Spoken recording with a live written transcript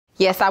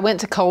Yes, I went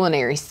to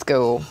culinary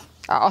school.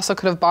 I also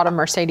could have bought a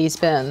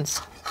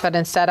Mercedes-Benz, but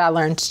instead I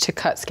learned to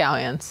cut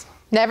scallions.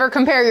 Never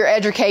compare your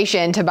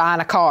education to buying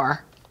a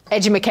car.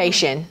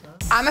 Edumacation.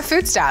 I'm a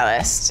food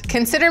stylist.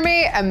 Consider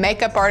me a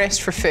makeup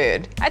artist for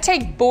food. I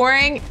take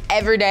boring,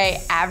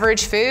 everyday,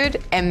 average food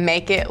and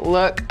make it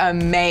look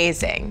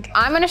amazing.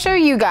 I'm gonna show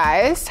you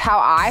guys how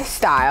I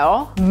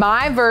style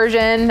my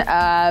version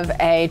of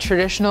a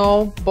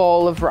traditional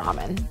bowl of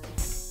ramen.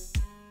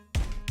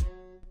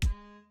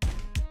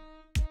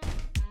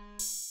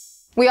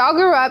 We all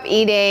grew up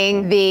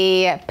eating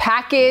the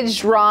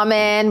packaged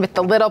ramen with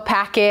the little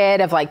packet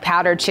of like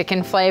powdered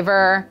chicken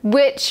flavor,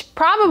 which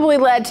probably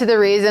led to the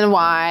reason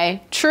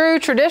why true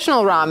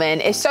traditional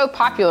ramen is so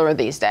popular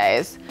these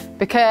days,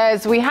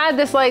 because we had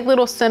this like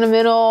little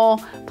sentimental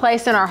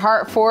place in our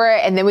heart for it,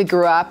 and then we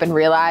grew up and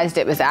realized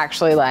it was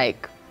actually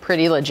like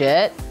pretty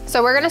legit.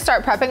 So we're gonna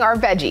start prepping our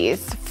veggies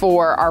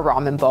for our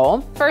ramen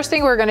bowl. First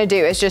thing we're gonna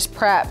do is just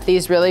prep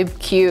these really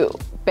cute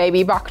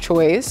baby bok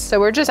choys. So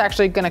we're just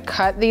actually gonna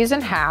cut these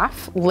in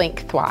half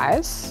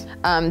lengthwise.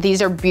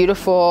 These are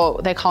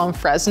beautiful, they call them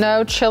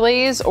Fresno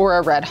chilies or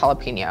a red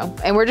jalapeno.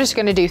 And we're just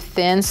gonna do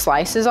thin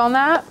slices on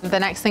that. The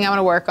next thing I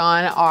wanna work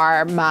on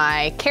are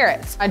my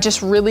carrots. I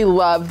just really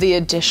love the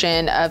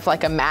addition of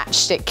like a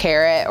matchstick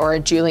carrot or a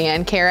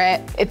julienne carrot.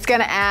 It's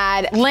gonna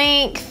add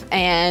length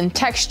and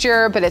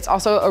texture, but it's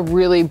also a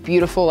really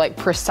beautiful, like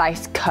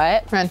precise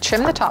cut. I'm gonna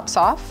trim the tops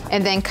off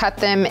and then cut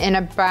them in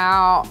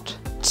about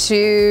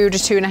 2 to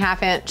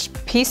 2.5 inch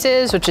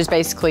pieces, which is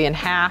basically in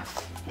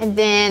half. And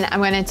then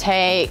I'm gonna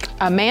take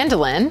a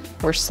mandolin.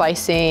 We're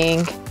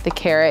slicing the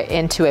carrot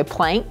into a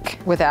plank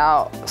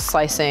without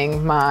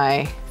slicing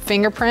my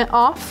fingerprint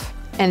off.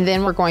 And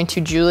then we're going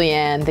to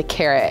julienne the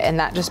carrot, and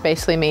that just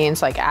basically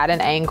means like at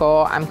an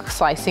angle, I'm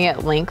slicing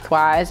it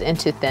lengthwise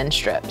into thin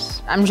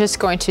strips. I'm just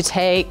going to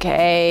take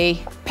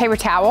a paper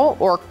towel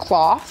or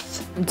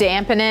cloth,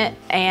 dampen it,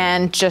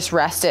 and just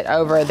rest it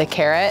over the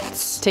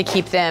carrots to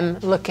keep them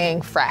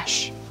looking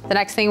fresh. The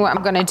next thing what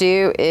I'm gonna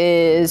do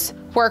is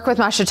work with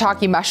my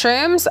shiitake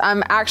mushrooms.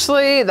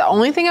 The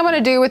only thing I'm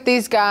gonna do with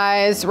these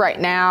guys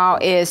right now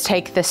is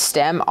take the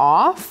stem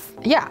off.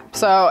 Yeah,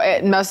 so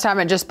most of the time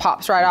it just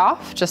pops right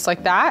off, just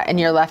like that, and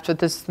you're left with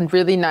this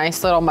really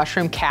nice little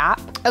mushroom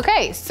cap.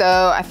 Okay,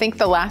 so I think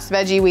the last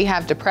veggie we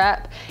have to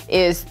prep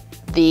is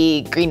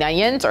the green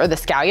onions or the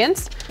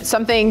scallions.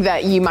 Something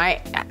that you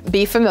might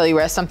be familiar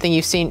with, something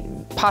you've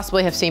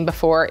possibly have seen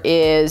before,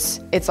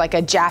 is it's like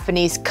a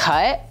Japanese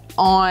cut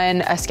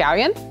on a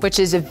scallion, which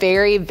is a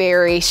very,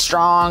 very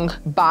strong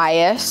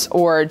bias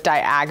or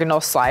diagonal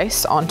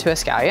slice onto a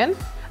scallion.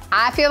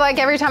 I feel like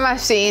every time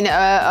I've seen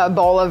a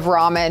bowl of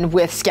ramen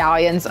with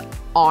scallions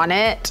on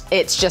it,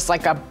 it's just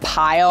like a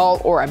pile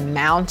or a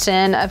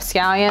mountain of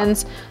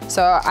scallions.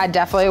 So I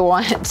definitely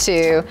want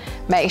to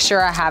make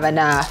sure I have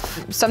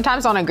enough.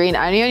 Sometimes on a green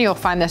onion, you'll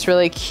find this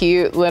really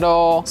cute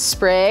little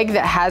sprig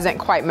that hasn't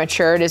quite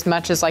matured as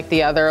much as like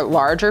the other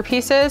larger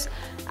pieces.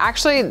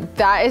 Actually,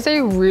 that is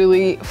a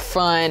really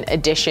fun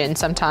addition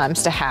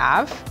sometimes to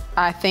have.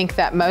 I think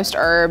that most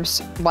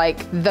herbs,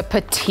 like the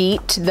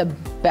petite, the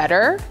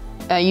better.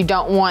 You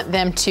don't want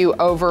them to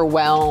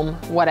overwhelm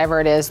whatever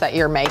it is that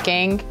you're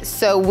making.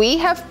 So we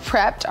have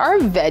prepped our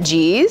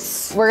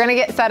veggies. We're gonna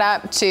get set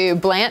up to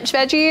blanch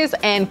veggies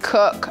and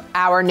cook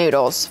our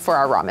noodles for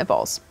our ramen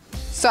bowls.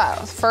 So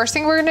first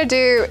thing we're gonna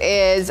do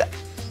is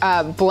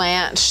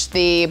blanch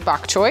the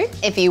bok choy.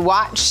 If you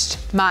watched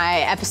my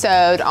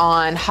episode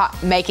on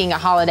making a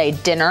holiday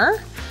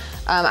dinner,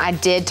 I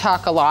did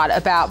talk a lot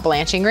about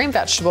blanching green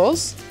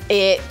vegetables.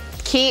 It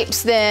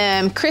keeps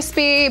them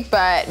crispy,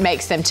 but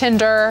makes them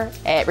tender.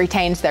 It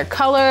retains their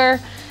color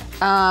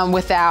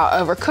without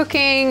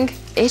overcooking.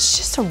 It's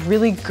just a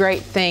really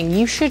great thing.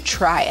 You should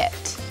try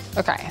it.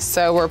 Okay,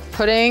 so we're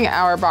putting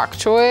our bok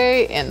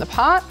choy in the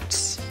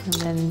pot and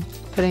then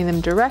putting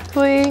them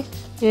directly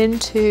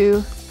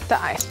into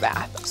the ice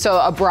bath. So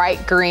a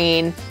bright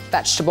green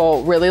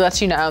vegetable really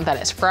lets you know that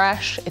it's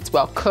fresh, it's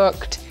well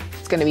cooked,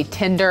 it's gonna be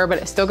tender, but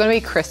it's still gonna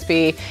be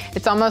crispy.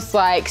 It's almost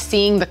like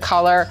seeing the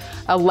color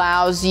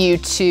allows you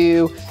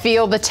to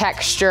feel the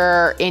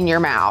texture in your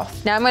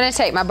mouth. Now I'm gonna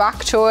take my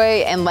bok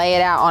choy and lay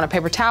it out on a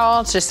paper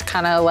towel, just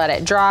kind of let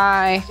it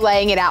dry.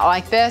 Laying it out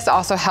like this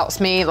also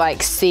helps me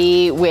like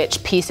see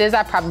which pieces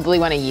I probably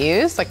wanna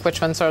use, like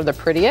which ones are the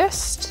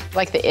prettiest.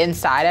 Like the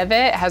inside of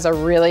it has a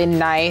really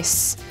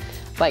nice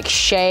like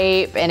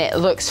shape and it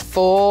looks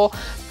full,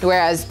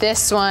 whereas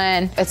this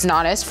one, it's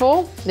not as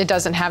full. It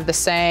doesn't have the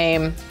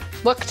same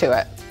look to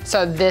it.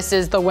 So this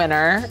is the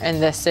winner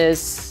and this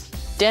is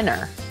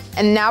dinner.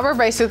 And now we're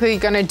basically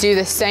gonna do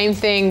the same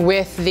thing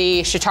with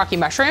the shiitake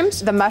mushrooms.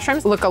 The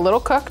mushrooms look a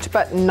little cooked,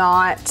 but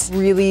not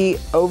really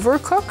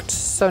overcooked.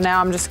 So now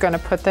I'm just gonna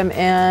put them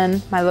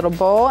in my little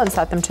bowl and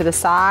set them to the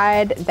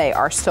side. They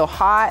are still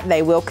hot.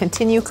 They will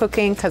continue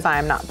cooking because I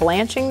am not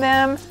blanching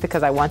them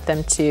because I want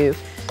them to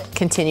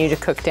continue to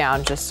cook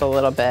down just a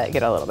little bit,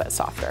 get a little bit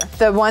softer.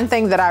 The one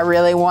thing that I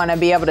really wanna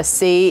be able to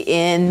see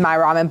in my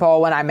ramen bowl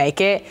when I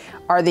make it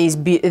are this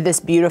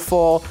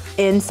beautiful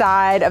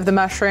inside of the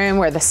mushroom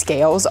where the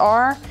scales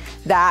are.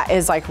 that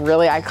is like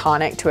really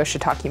iconic to a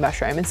shiitake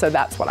mushroom. And so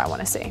that's what I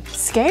wanna see.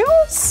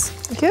 Scales?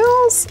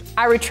 Gills?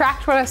 I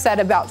retract what I said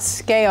about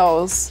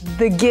scales.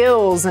 The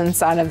gills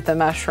inside of the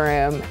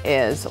mushroom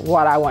is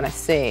what I wanna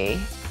see.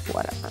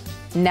 Whatever.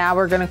 Now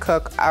we're gonna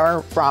cook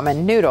our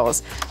ramen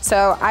noodles.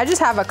 So I just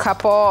have a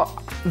couple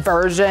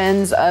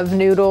versions of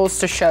noodles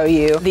to show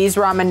you. These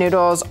ramen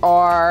noodles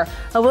are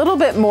a little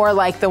bit more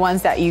like the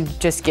ones that you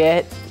just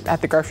get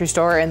at the grocery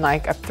store in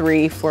like a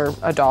 3 for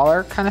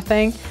 $1 kind of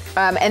thing.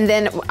 And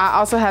then I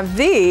also have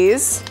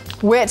these,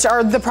 which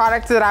are the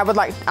product that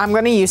I'm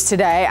gonna use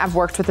today. I've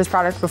worked with this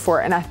product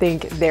before and I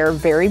think they're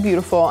very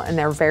beautiful and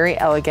they're very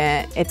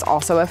elegant. It's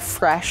also a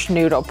fresh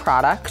noodle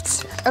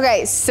product.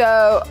 Okay,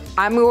 so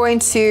I'm going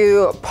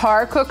to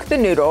par cook the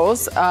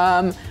noodles.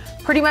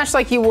 Pretty much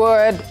like you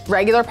would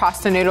regular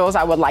pasta noodles.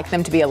 I would like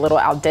them to be a little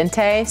al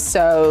dente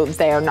so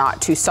they are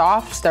not too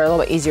soft. They're a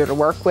little bit easier to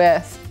work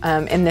with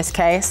in this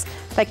case.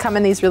 They come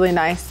in these really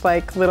nice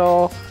like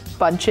little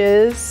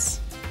bunches.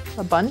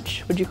 A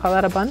bunch? Would you call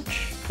that a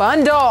bunch?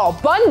 Bundle,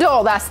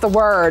 bundle, that's the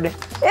word.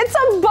 It's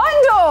a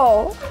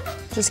bundle.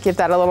 Just give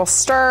that a little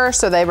stir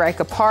so they break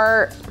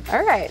apart.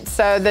 All right,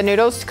 so the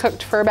noodles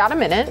cooked for about a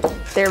minute.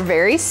 They're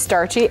very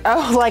starchy.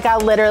 Oh, like I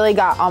literally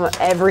got almost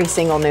every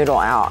single noodle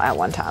out at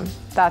one time.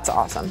 That's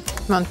awesome.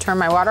 I'm gonna turn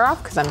my water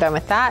off because I'm done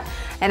with that.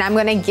 And I'm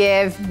gonna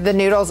give the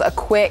noodles a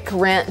quick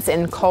rinse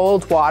in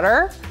cold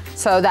water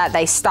so that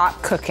they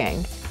stop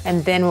cooking.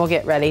 And then we'll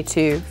get ready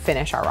to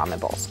finish our ramen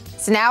bowls.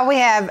 So now we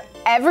have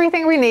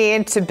everything we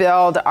need to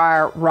build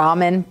our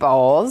ramen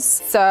bowls.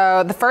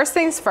 So the first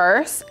things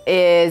first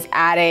is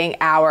adding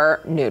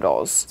our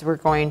noodles. We're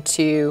going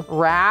to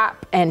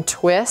wrap and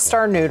twist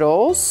our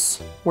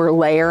noodles. We're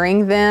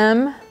layering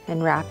them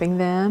and wrapping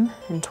them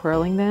and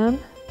twirling them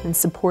and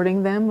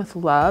supporting them with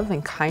love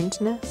and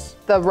kindness.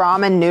 The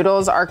ramen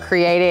noodles are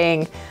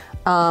creating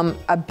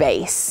a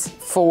base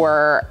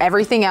for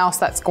everything else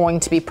that's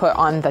going to be put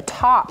on the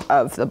top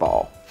of the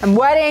bowl. I'm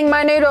wetting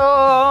my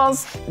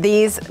noodles.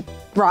 These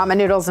ramen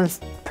noodles in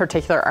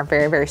particular are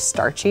very, very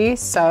starchy,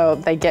 so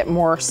they get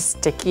more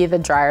sticky the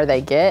drier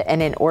they get.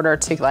 And in order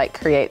to like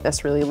create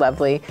this really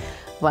lovely,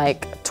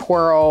 like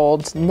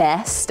twirled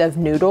nest of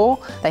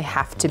noodle, they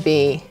have to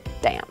be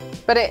damp.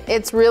 But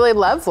it's really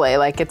lovely.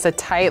 Like it's a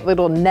tight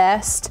little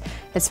nest.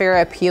 It's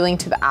very appealing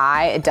to the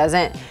eye. It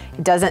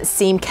doesn't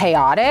seem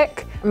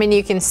chaotic. I mean,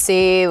 you can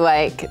see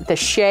like the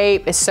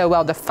shape is so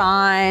well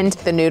defined.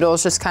 The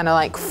noodles just kind of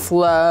like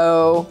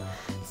flow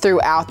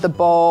throughout the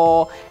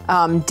bowl.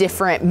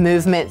 Different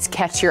movements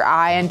catch your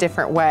eye in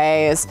different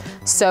ways.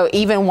 So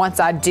even once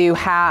I do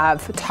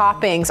have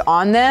toppings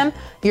on them,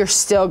 you're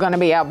still gonna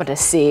be able to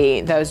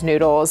see those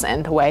noodles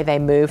and the way they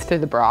move through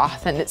the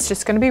broth, and it's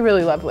just gonna be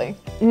really lovely.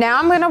 Now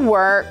I'm gonna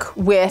work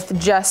with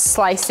just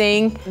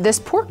slicing this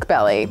pork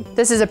belly.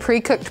 This is a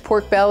pre-cooked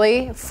pork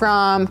belly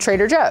from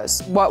Trader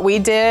Joe's. What we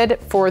did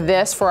for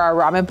our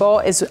ramen bowl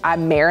is I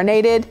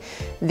marinated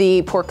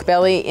the pork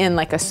belly in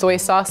like a soy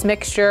sauce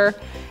mixture,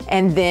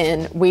 and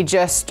then we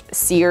just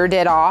seared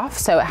it off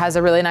so it has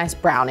a really nice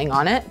browning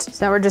on it.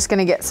 So now we're just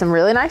gonna get some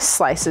really nice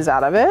slices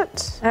out of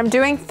it. And I'm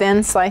doing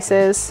thin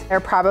slices.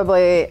 They're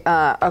probably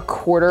a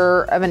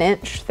 1/4 of an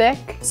inch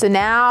thick. So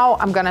now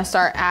I'm gonna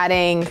start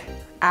adding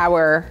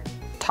our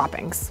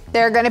toppings.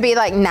 They're gonna be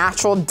like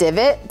natural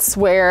divots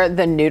where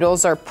the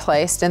noodles are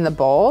placed in the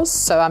bowls.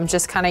 So I'm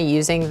just kind of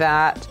using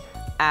that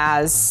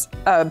as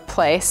a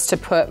place to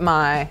put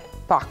my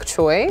bok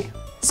choy.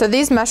 So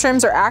these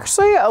mushrooms are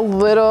actually a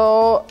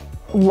little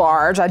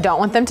large. I don't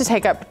want them to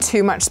take up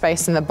too much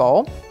space in the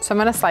bowl. So I'm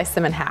gonna slice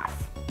them in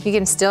half. You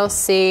can still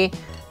see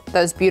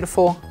those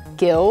beautiful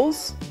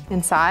gills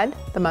inside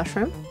the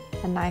mushroom.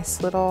 A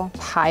nice little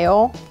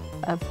pile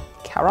of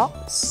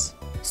carrots.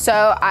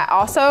 So I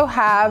also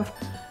have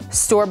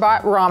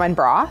store-bought ramen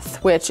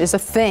broth, which is a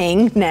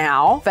thing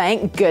now,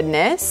 thank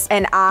goodness.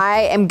 And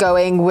I am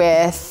going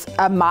with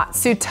a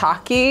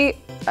matsutake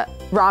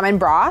ramen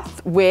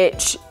broth,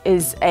 which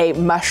is a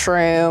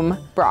mushroom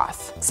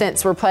broth.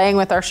 Since we're playing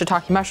with our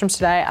shiitake mushrooms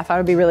today, I thought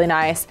it'd be really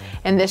nice.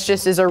 And this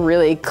just is a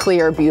really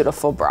clear,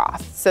 beautiful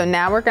broth. So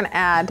now we're gonna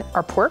add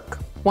our pork.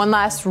 One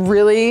last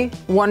really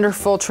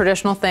wonderful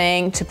traditional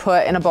thing to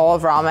put in a bowl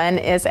of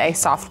ramen is a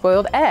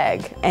soft-boiled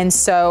egg. And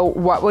so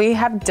what we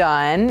have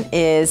done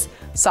is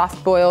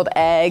soft-boiled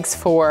eggs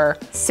for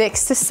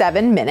 6 to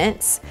 7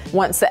 minutes.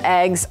 Once the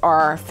eggs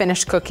are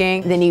finished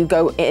cooking, then you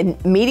go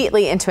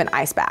immediately into an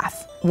ice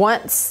bath.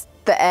 Once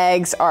the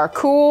eggs are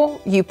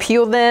cool, you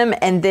peel them,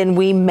 and then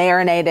we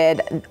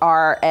marinated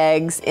our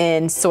eggs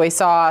in soy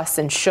sauce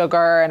and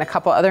sugar and a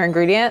couple other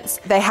ingredients.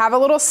 They have a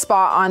little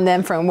spot on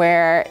them from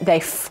where they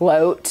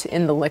float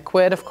in the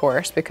liquid, of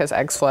course, because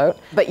eggs float,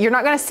 but you're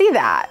not gonna see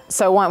that.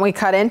 So when we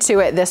cut into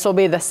it, this will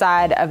be the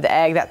side of the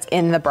egg that's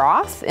in the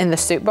broth, in the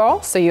soup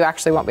bowl, so you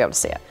actually won't be able to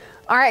see it.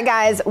 All right,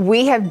 guys,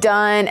 we have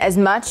done as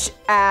much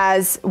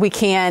as we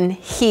can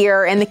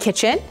here in the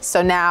kitchen.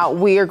 So now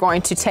we are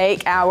going to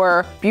take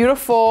our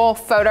beautiful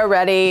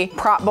photo-ready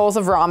prop bowls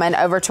of ramen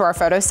over to our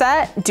photo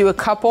set, do a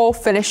couple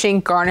finishing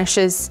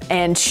garnishes,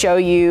 and show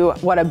you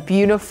what a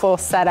beautiful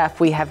setup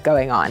we have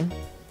going on.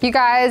 You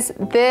guys,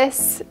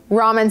 this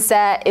ramen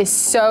set is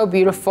so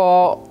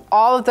beautiful.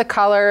 All of the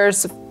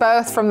colors,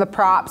 both from the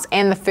props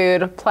and the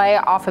food, play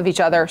off of each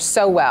other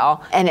so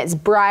well. And it's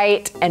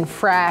bright and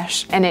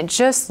fresh, and it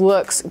just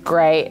looks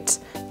great.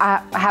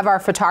 I have our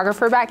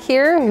photographer back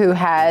here who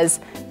has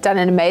done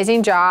an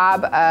amazing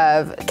job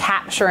of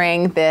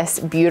capturing this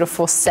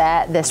beautiful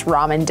set, this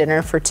ramen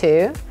dinner for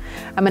two.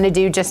 I'm gonna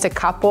do just a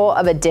couple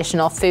of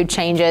additional food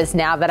changes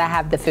now that I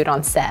have the food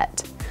on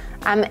set.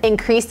 I'm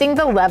increasing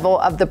the level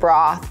of the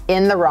broth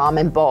in the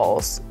ramen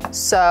bowls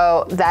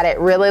so that it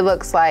really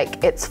looks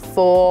like it's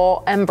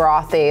full and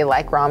brothy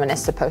like ramen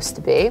is supposed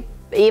to be.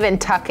 Even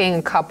tucking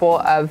a couple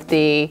of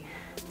the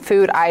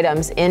food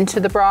items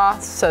into the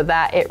broth so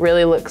that it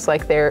really looks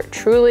like they're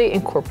truly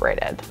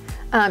incorporated.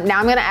 Now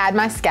I'm gonna add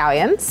my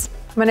scallions.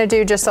 I'm gonna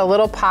do just a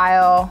little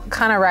pile,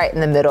 kind of right in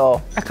the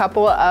middle. A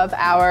couple of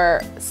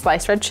our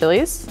sliced red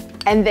chilies,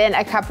 and then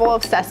a couple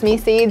of sesame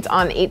seeds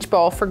on each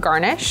bowl for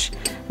garnish.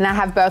 And I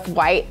have both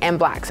white and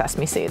black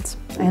sesame seeds.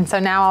 And so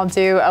now I'll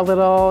do a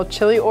little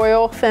chili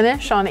oil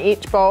finish on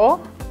each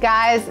bowl.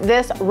 Guys,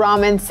 this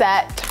ramen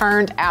set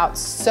turned out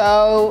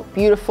so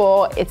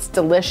beautiful. It's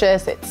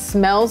delicious, it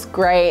smells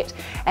great,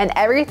 and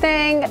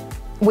everything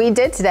we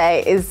did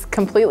today is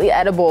completely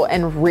edible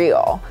and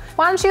real.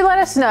 Why don't you let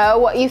us know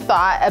what you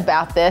thought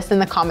about this in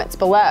the comments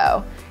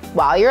below?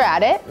 While you're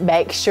at it,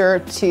 make sure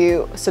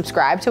to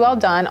subscribe to Well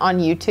Done on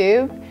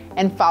YouTube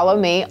and follow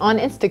me on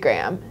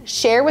Instagram.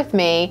 Share with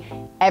me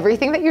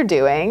everything that you're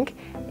doing,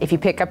 if you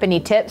pick up any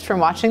tips from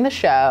watching the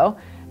show,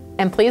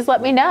 and please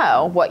let me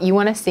know what you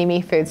want to see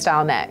me food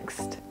style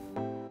next.